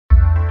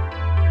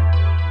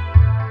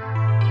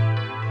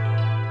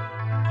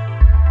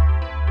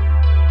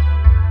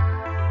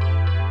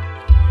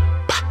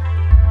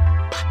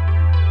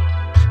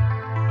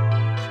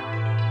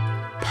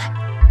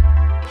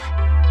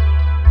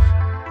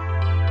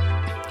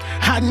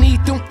I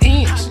need them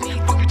ends.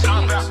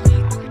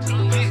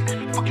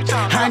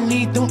 I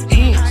need them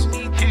ends.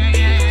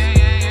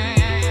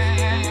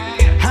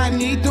 I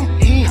need them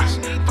ends.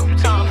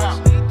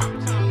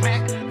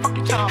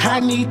 I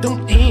need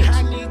them ends.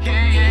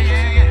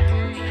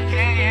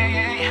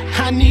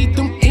 I need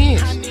them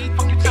ends.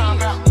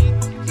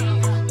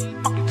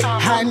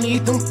 I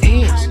need them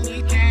ends.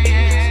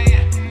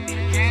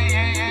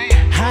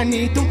 I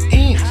need them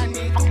ends.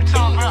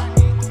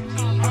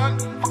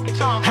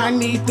 I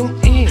need them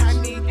ends.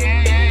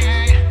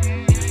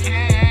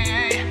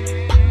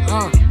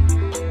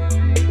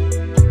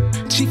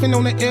 Chiefin'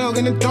 on the L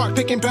in the dark,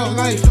 thinking about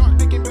life.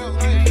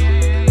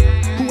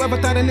 Whoever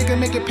thought a nigga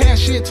make it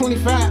past shit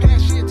 25?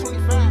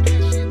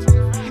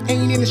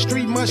 Ain't in the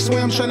street much, swear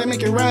I'm tryna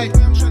make it right.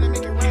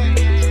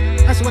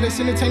 That's why this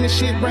entertainment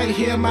shit right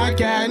here, my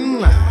guy.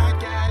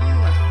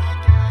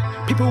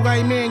 People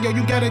like, man, yo,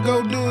 you gotta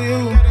go do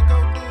you.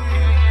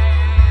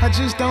 I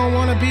just don't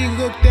wanna be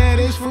looked at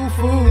as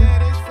foo-foo.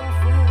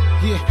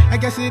 Yeah, I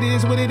guess it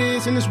is what it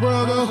is in this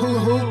world of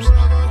hula-hoops.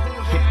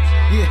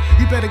 Yeah,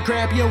 you better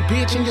grab your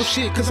bitch and your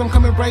shit, cause I'm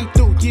coming right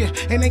through, yeah.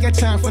 And ain't got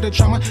time for the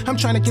drama. I'm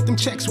trying to get them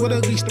checks with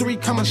at least 3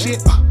 comma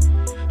shit.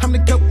 I'm the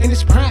GOAT in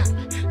this prime.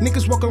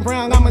 Niggas walk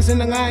around, llamas in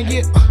the line,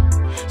 yeah.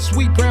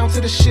 Sweet brown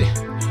to the shit.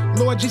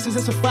 Lord Jesus,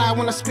 it's a fire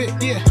when I spit,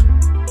 yeah.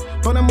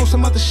 But I'm on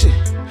some other shit.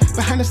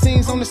 Behind the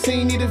scenes, on the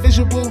scene, need a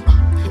visual.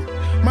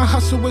 My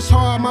hustle is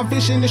hard, my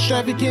vision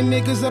extravagant,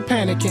 niggas are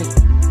panicking.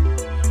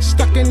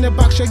 Stuck in the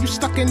box, yo, you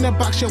stuck in the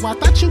box, yo, I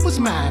thought you was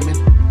miming.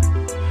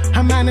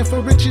 I'm mining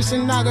for riches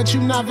and I got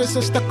you novice,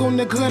 are stuck on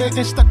the glitter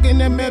and stuck in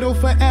the middle,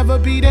 forever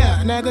be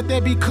there, now that they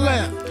be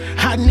clear.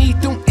 I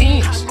need them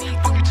ends.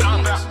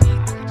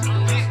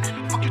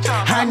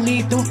 I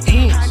need them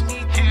ends.